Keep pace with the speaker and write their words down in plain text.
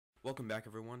Welcome back,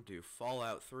 everyone, to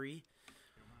Fallout 3.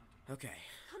 Okay.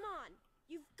 Come on!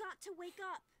 You've got to wake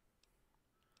up!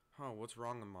 Oh, what's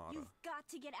wrong with Mata? You've got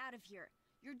to get out of here.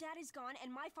 Your dad is gone,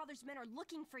 and my father's men are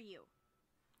looking for you.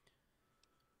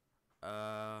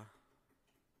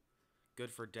 Good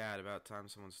for Dad. About time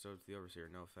someone stood up to the overseer.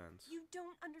 No offense. You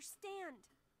don't understand.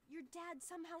 Your dad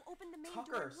somehow opened the main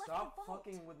Tucker, door and left stop the vault.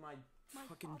 fucking with my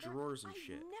fucking father, drawers and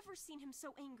shit. I've never seen him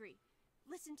so angry.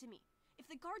 Listen to me. If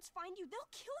the guards find you,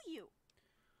 they'll kill you.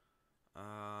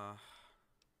 I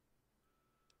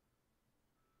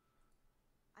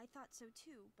thought so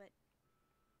too, but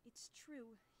it's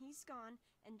true. He's gone,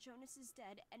 and Jonas is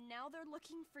dead, and now they're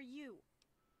looking for you.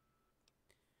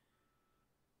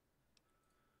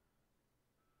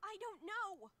 I don't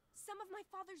know! Some of my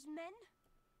father's men?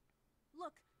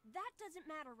 Look, that doesn't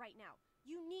matter right now.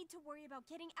 You need to worry about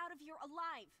getting out of here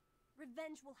alive.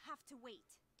 Revenge will have to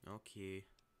wait. Okay.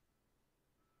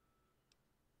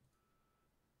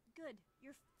 Good.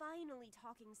 You're finally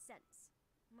talking sense.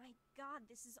 My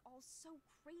God, this is all so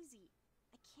crazy.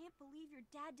 I can't believe your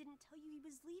dad didn't tell you he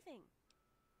was leaving.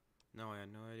 No, I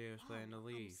had no idea he was planning to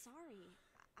leave. I'm sorry.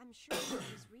 I'm sure there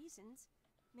was reasons.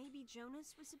 Maybe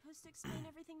Jonas was supposed to explain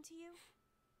everything to you?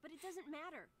 But it doesn't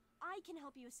matter. I can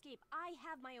help you escape. I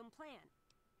have my own plan.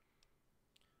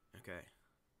 Okay.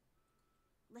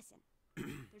 Listen.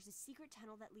 There's a secret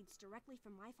tunnel that leads directly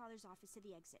from my father's office to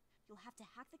the exit. You'll have to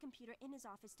hack the computer in his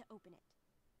office to open it.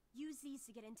 Use these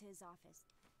to get into his office.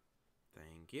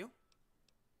 Thank you.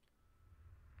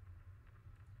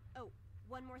 Oh,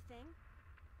 one more thing.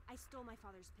 I stole my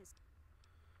father's pistol.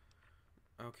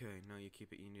 Okay, no, you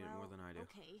keep it. You need it more than I do.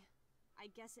 Okay. I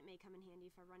guess it may come in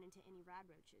handy if I run into any rad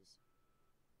roaches.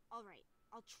 Alright,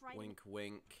 I'll try Wink,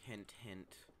 wink, hint,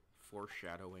 hint.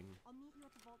 Foreshadowing. I'll meet you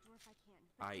at the vault door if I can.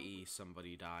 I.e.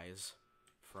 somebody dies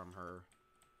from her.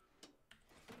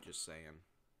 Just saying.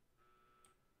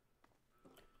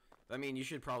 I mean, you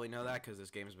should probably know that because this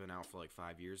game's been out for like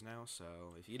 5 years now,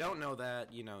 so if you don't know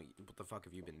that, you know, what the fuck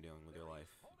have you been doing with your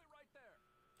life?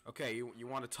 Okay, you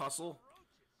want to tussle?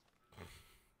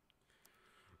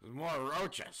 There's more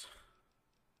roaches.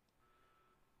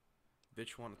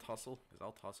 Bitch, want to tussle? Because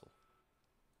I'll tussle.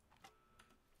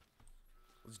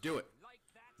 Let's do it.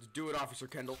 Let's do it, Officer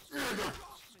Kendall.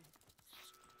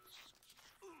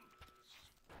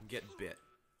 Get bit.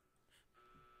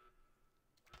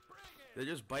 They're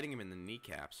just biting him in the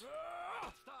kneecaps.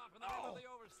 Stop in the name of the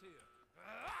overseer.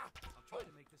 I'll try to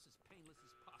make this as painless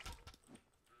as possible.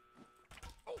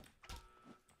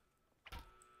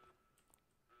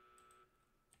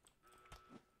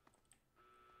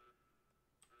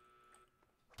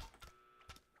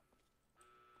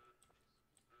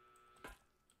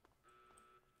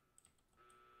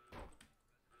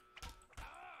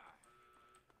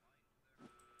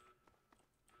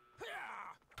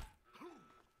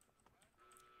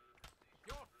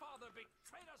 Your father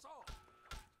betrayed us all!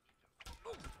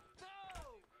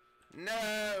 No!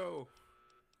 No!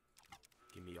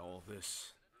 Give me all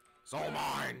this. It's all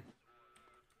mine!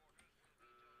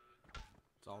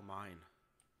 It's all mine.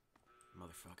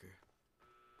 Motherfucker.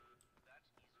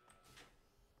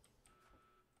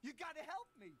 You gotta help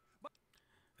me!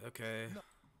 Okay. No.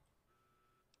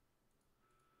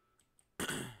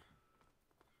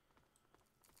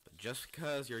 But just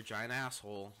because you're a giant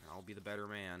asshole, I'll be the better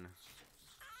man.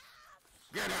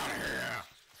 Get out of here!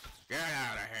 Get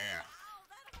out of here! Ow,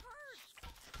 that hurts!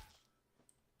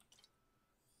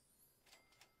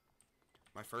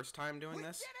 My first time doing We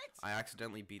this, did it! I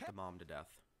accidentally beat the mom to death.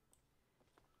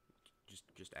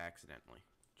 Just accidentally.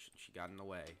 She got in the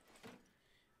way.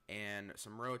 And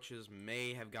some roaches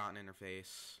may have gotten in her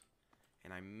face,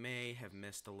 and I may have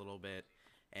missed a little bit,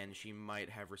 and she might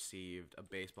have received a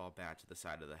baseball bat to the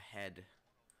side of the head.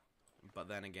 But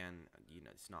then again, you know,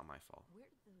 it's not my fault. Where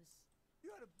did those...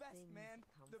 You're the best, Things man.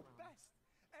 come The from. best.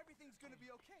 Everything's gonna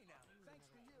be okay now, thanks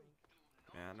to you.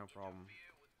 Yeah, no problem.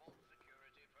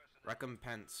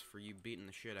 Recompense for you beating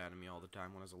the shit out of me all the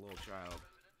time when I was a little child.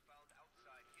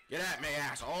 Get at me,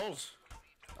 assholes!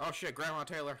 Oh shit, Grandma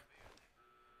Taylor.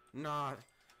 No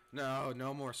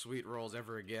more sweet rolls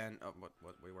ever again. Oh,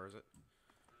 wait, where is it?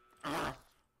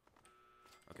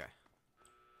 Okay.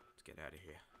 Let's get out of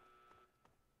here.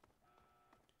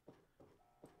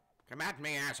 Come at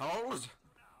me, assholes!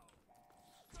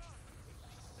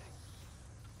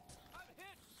 I'm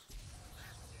hit!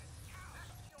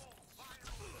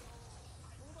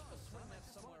 Hold on, swing that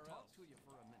somewhere else. To you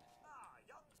for a minute.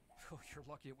 Oh, you're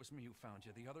lucky it was me who found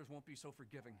you. The others won't be so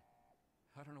forgiving.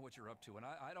 I don't know what you're up to, and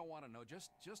I don't want to know.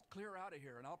 Just clear out of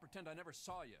here, and I'll pretend I never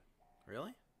saw you.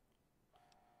 Really?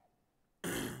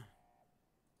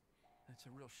 It's a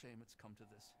real shame it's come to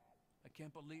this. I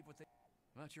can't believe what they...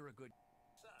 But you're a good...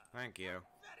 Thank you.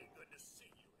 Very good to see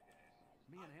you again.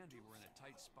 Me and Andy were in a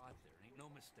tight spot there. Ain't no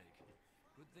mistake.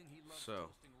 Good thing he loves So.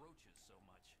 toasting roaches so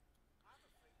much.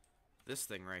 This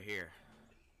thing right here.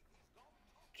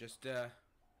 Just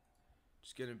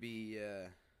gonna be,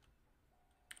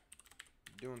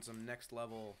 doing some next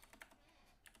level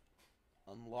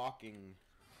unlocking.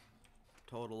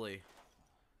 Totally.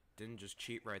 Didn't just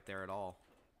cheat right there at all.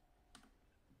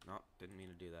 Nope, didn't mean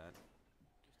to do that.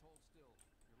 Just hold still.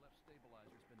 Your left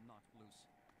stabilizer's been knocked loose.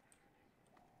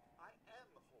 I am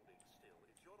holding still.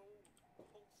 It's your old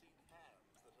pulsing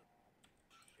hands that are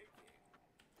shaking.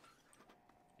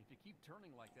 If you keep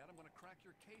turning like that, I'm gonna crack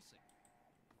your casing.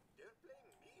 Don't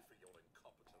blame me for your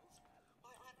incompetence.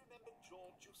 I remember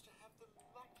George used to have the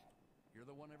light. You're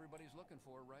the one everybody's looking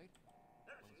for, right?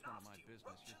 Those Well, it's none of my nasty business.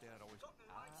 Your roaches dad have always... gotten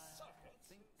my I circuits.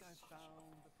 think I Such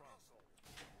found the problem.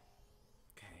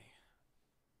 Okay.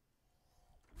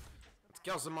 Let's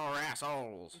kill some more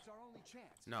assholes. It's our only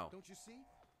chance. No. Don't you see?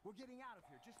 We're getting out of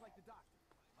here, just like the doctor.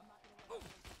 I'm not gonna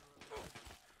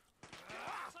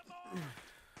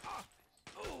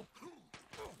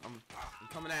I'm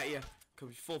coming at you.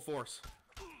 Come full force.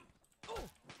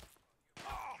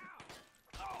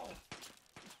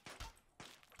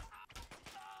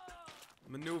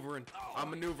 Maneuvering. I'm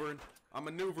maneuvering. I'm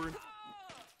maneuvering.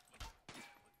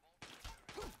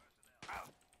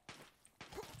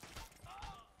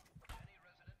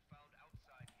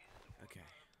 Okay.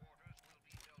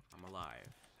 I'm alive.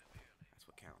 That's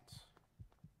what counts.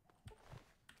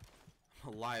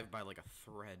 I'm alive by like a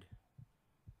thread.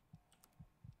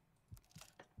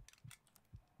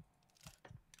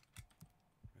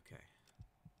 Okay.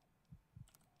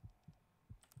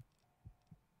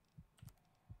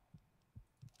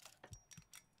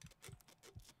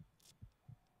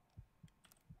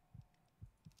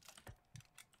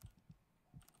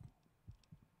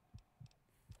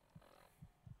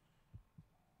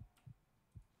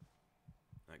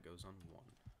 That goes on 1.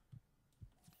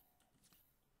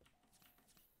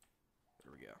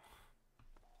 There we go.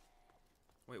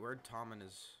 Wait, where'd Tom and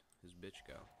his bitch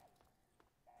go?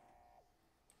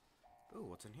 Ooh,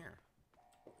 what's in here?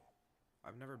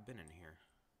 I've never been in here.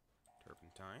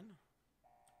 Turpentine.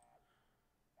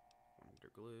 Wonder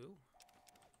glue.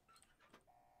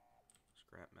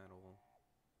 Scrap metal.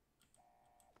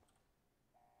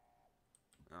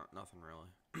 No, nothing really.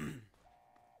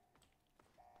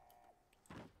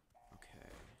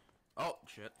 Okay. Oh,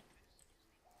 shit.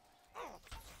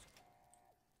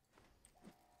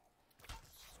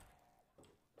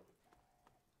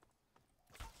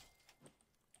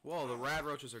 Whoa, the rad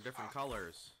roaches are different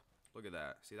colors. Look at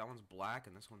that. See, that one's black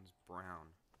and this one's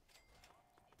brown.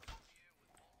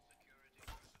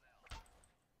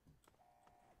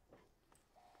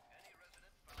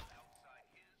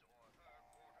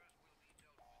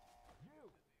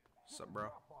 Sup, bro?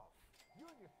 You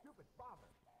and your stupid father.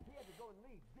 He had to go and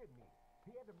leave, didn't he?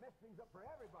 He had to mess things up for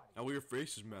everybody. Oh, your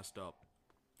face is messed up.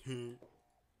 Give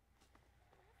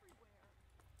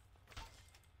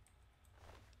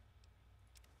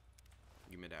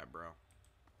me that, bro.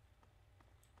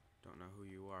 Don't know who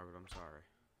you are, but I'm sorry.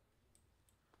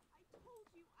 I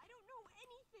told you, I don't know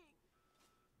anything.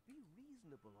 Be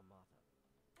reasonable, Amata.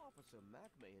 Officer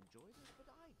Mac may enjoy this,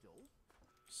 but I don't.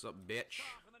 Sup, bitch?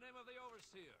 Stop in the name of the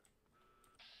overseer.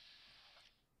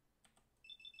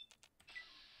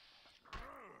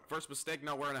 First mistake,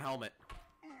 not wearing a helmet.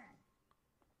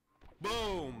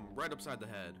 Boom! Right upside the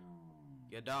head.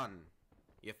 You're done.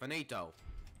 You're finito.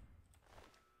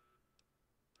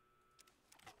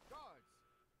 Guards!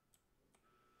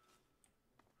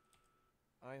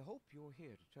 I hope you're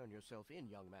here to turn yourself in,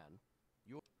 young man.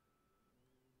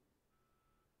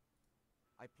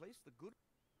 I placed the good,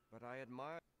 but I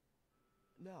admire...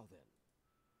 Now then,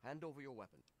 hand over your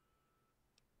weapon.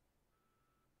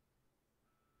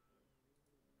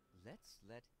 Let's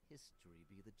let history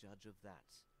be the judge of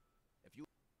that. If you...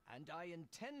 And I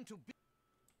intend to be...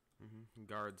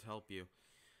 Guards help you.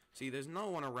 See, there's no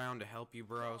one around to help you,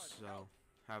 bro, so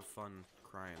have fun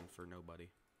crying for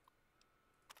nobody.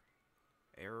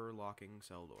 Error locking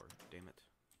cell door. Damn it.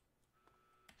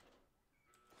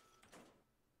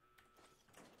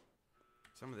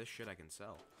 Some of this shit I can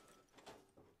sell.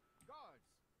 Guards!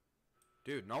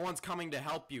 Dude, no one's coming to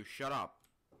help you. Shut up.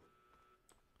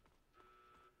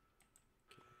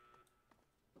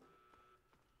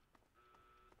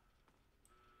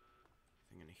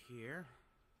 Anything in here?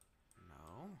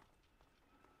 No.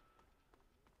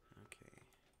 Okay.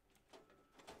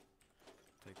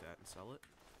 Take that and sell it.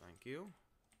 Thank you.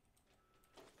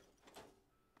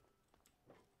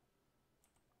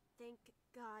 Thank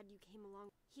God you came along.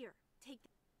 Here, take.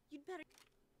 You'd better...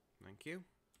 Thank you.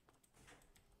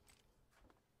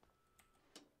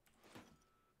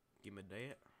 Give me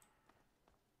that.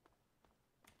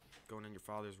 Going in your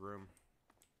father's room.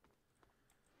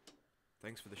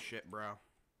 Thanks for the shit, bro.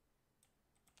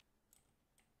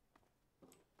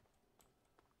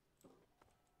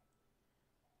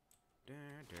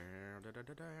 Anybody there?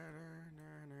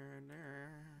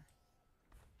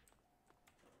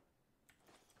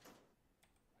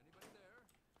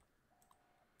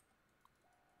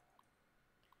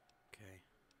 Okay.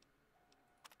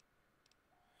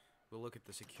 We'll look at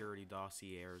the security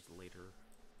dossiers later.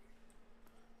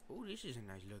 Oh, this is a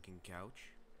nice looking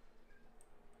couch.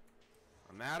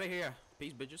 I'm out of here.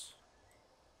 Peace, bitches.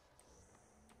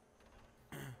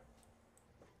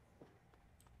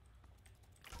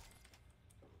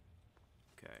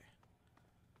 Okay.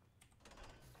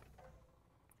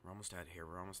 We're almost out of here.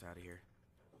 We're almost out of here.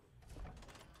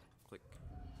 Click.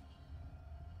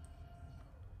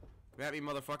 Come at me,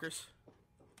 motherfuckers.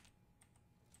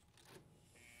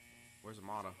 Where's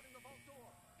Amada?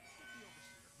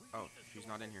 Oh, she's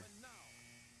not in here.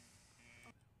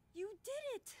 You did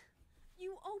it!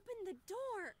 You opened the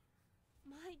door!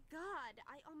 My God,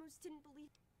 I almost didn't believe...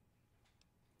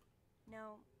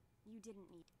 No, you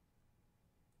didn't need...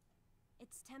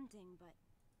 It's tempting, but...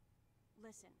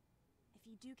 Listen, if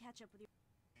you do catch up with your...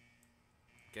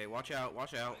 Okay, watch out,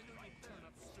 watch out.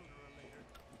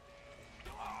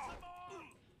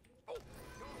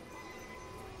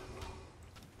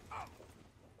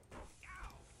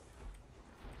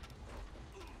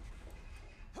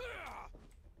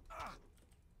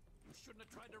 You shouldn't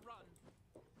have tried to run.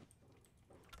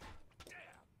 Damn!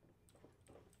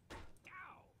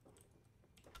 Ow!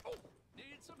 Oh!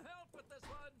 Need some help with this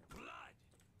one. Blood!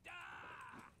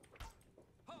 Ah!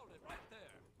 Hold it right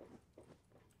there.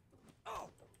 Oh!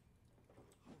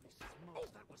 Holy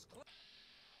smokes, that was close.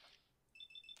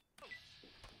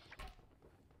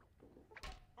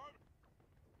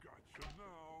 Gotcha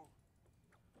now.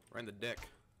 Right in the dick.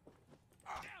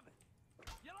 Damn it!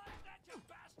 You like that, you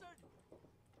bastard?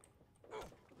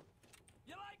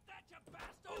 You like that, you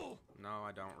bastard? No,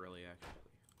 I don't really actually.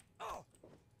 Oh!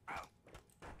 Ow!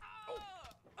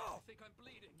 I think I'm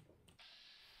bleeding.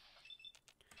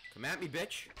 Come at me,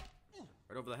 bitch.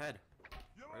 Right over the head.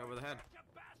 Right over the head. You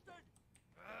bastard!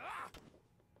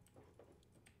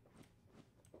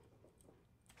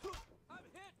 I'm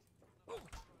hit!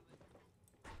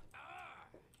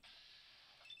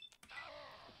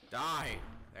 Die.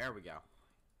 There we go.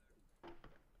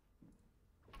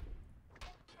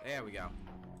 There we go.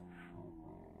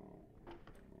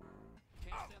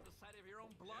 Can't stand the sight of your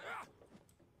own blood?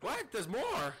 What? There's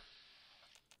more?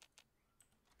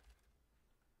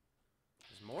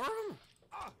 There's more of them?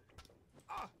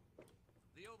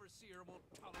 The overseer won't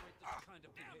tolerate this kind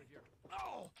of behavior.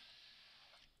 Oh!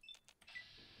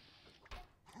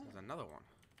 There's another one.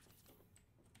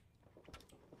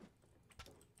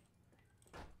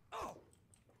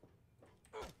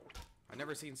 I've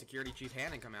never seen Security Chief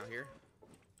Hannon come out here.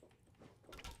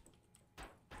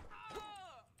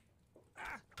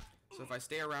 So if I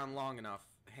stay around long enough,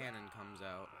 Hannon comes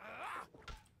out.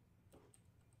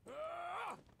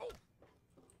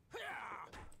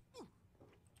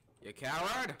 You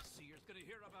coward! Seer's gonna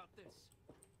hear about this.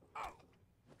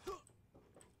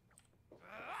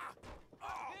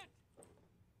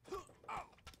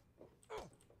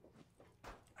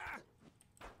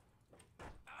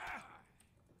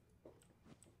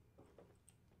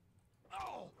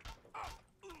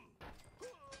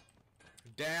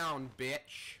 Down,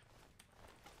 bitch!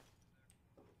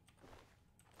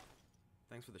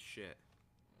 Thanks for the shit.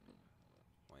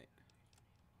 Wait.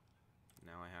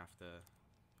 Now I have to...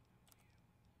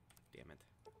 Damn it.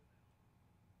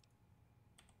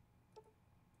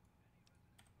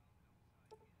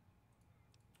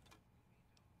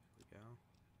 Here we go.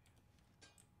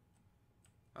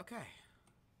 Okay.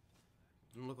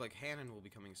 Doesn't look like Hannon will be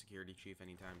becoming security chief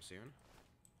anytime soon.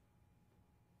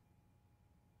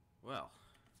 Well.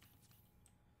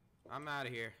 I'm out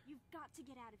of here. You've got to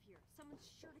get out of here.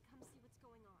 Someone's sure to come see what's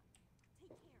going on. Take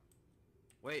care.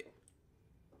 Wait.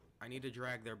 I need to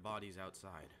drag their bodies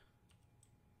outside.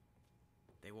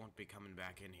 They won't be coming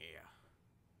back in here.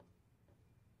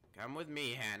 Come with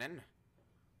me, Hannon.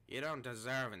 You don't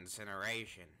deserve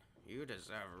incineration. You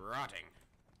deserve rotting.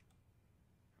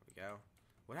 There we go.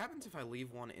 What happens if I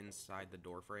leave one inside the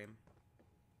door frame?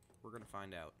 We're gonna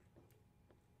find out.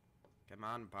 Come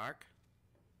on, Park.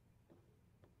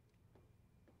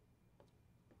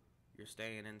 You're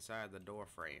staying inside the door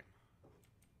frame.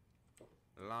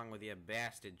 Along with your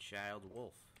bastard child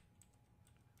wolf.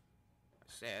 I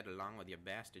said along with your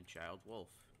bastard child wolf.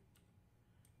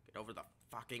 Get over the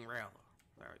fucking rail.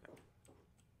 There we go.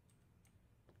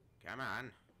 Come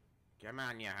on. Come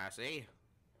on, you hussy.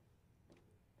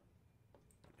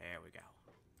 There we go.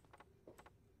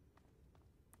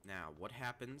 Now, what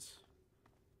happens?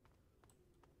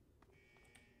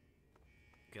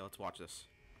 Okay, let's watch this.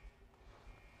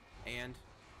 And,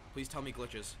 please tell me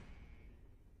glitches.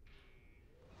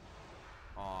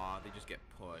 Aw, they just get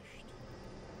pushed.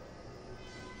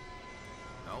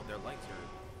 No, their legs are...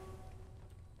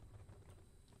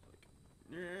 Like,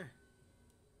 yeah.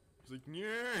 He's like,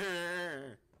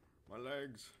 yeah. My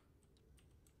legs.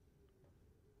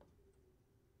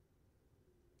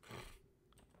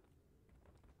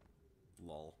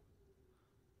 Lol.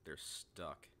 They're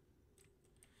stuck.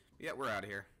 Yeah, we're out of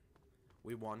here.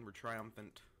 We won. We're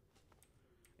triumphant.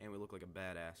 And we look like a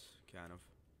badass, kind of.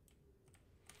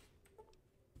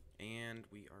 And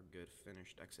we are good.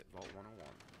 Finished. Exit Vault 101.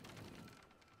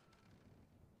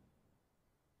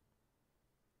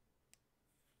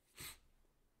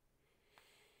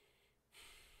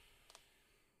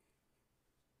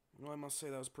 Well, I must say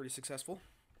that was pretty successful.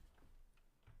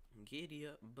 Giddy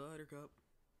up, Buttercup.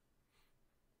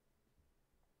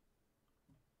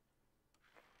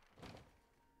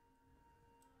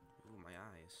 Ooh, my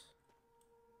eyes.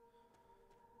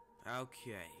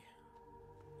 Okay.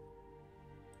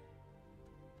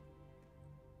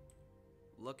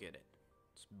 Look at it.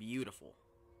 It's beautiful.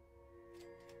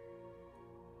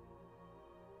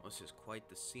 This is quite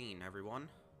the scene, everyone.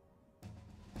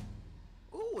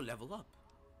 Ooh, level up.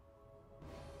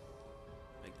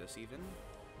 Make this even.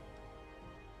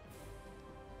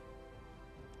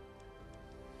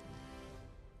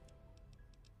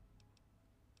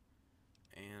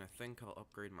 And I think I'll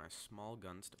upgrade my small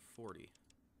guns to 40.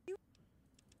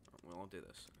 Well, I'll do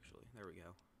this, actually. There we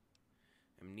go.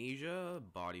 Amnesia,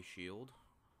 body shield.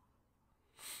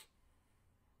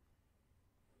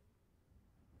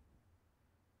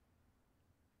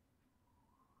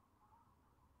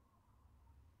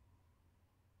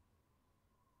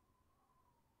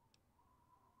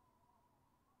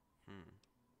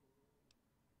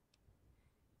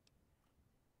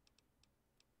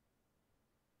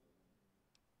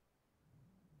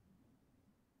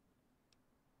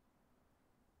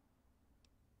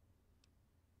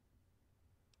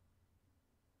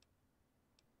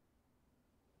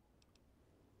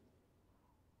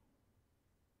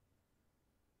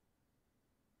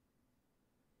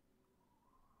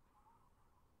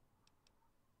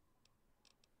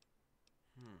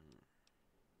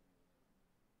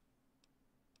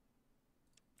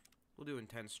 We'll do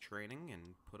intense training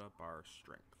and put up our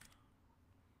strength.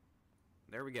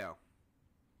 There we go.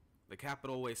 The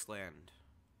Capitol Wasteland.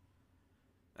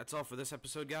 That's all for this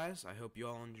episode, guys. I hope you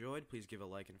all enjoyed. Please give a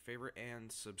like and favorite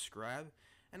and subscribe.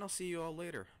 And I'll see you all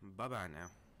later. Bye-bye now.